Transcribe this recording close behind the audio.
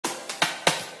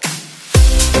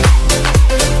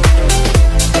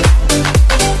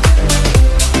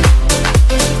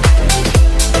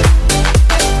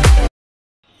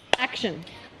Action.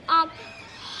 Hi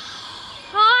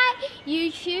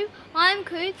YouTube, I'm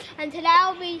Cruz, and today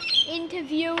I'll be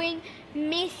interviewing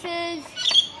Mrs.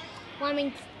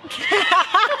 Remington.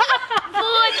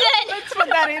 Let's put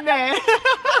that in there.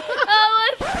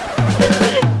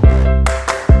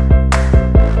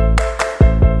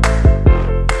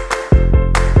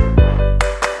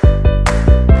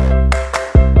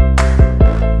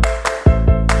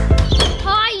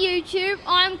 Hi YouTube,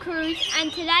 I'm Cruz,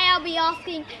 and today I'll be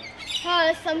asking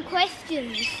her some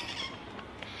questions.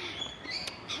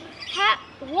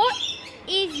 What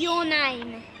is your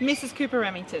name? Mrs.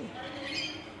 Cooper-Remington.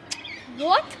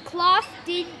 What class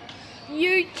did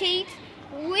you teach?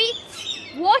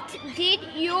 What did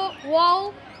your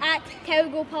role at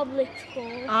Terrigal Public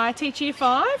School? I teach Year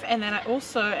 5 and then I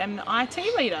also am the IT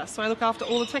leader, so I look after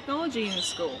all the technology in the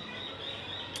school.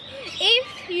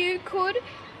 If you could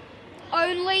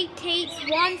only teach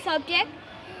one subject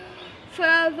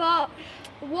further,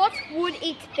 what would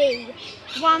it be?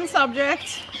 One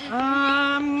subject.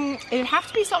 It'd have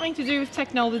to be something to do with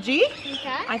technology.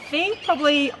 Okay. I think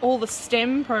probably all the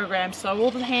STEM programs, so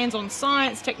all the hands-on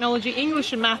science, technology,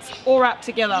 English and maths all wrapped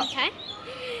together. Okay.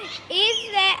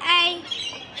 Is there a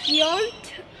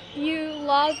quote you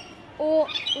love or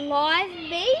live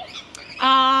be?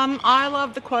 I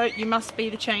love the quote, "You must be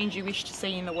the change you wish to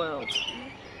see in the world."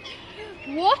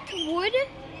 What would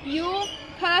your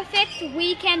perfect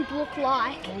weekend look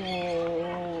like?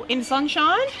 Oh, in the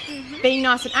sunshine, being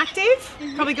nice and active,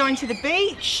 probably going to the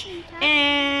beach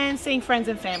and seeing friends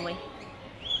and family.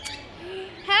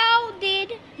 How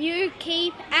did you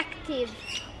keep active?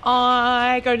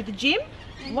 I go to the gym,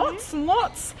 lots and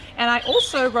lots, and I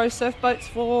also row surf boats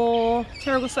for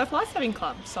Terrigal Surf Lifesaving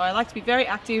Club, so I like to be very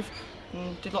active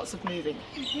and do lots of moving.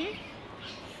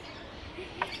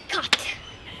 Cut.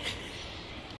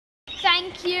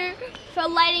 Thank you for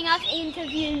letting us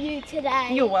interview you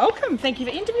today. You're welcome. Thank you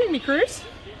for interviewing me, Cruz.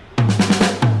 Now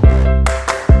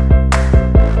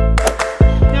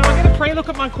I'm going to pre-look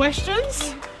at my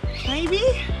questions, maybe.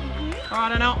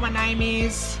 Alright, I know what my name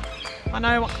is. I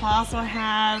know what class I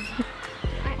have.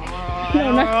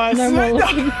 No more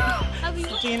looking.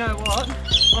 Do you know what?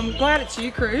 I'm glad it's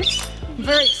you, Cruz. I'm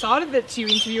very excited that you're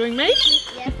interviewing me.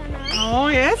 Yes, I know. Oh,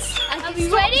 yes. Are you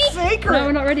ready? Secret. No,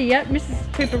 we're not ready yet. Mrs.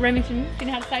 Cooper-Remington, do you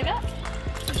know how to say that?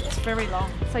 It's very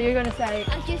long. So you're going to say...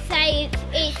 I'll just say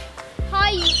it's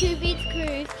hi YouTube, it's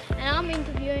Cruz, and I'm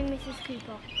interviewing Mrs.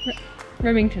 Cooper.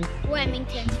 Remington.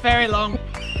 Remington. Very long.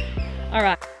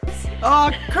 Alright. Oh,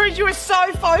 Cruz, you were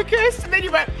so focused, and then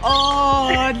you went,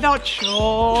 oh, not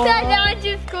sure. So now I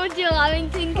just called you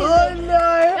Remington. Oh,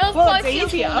 no. It was Well, so it's simple,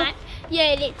 easier. mate.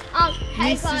 Yeah, it is.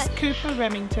 Hey, Mrs.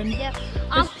 Cooper-Remington. Yep.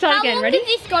 Let's try how again, long ready? did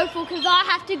this go for? Because I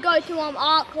have to go to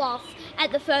art class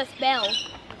at the first bell.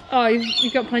 Oh,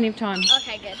 you've got plenty of time.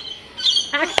 Okay, good.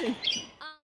 Action.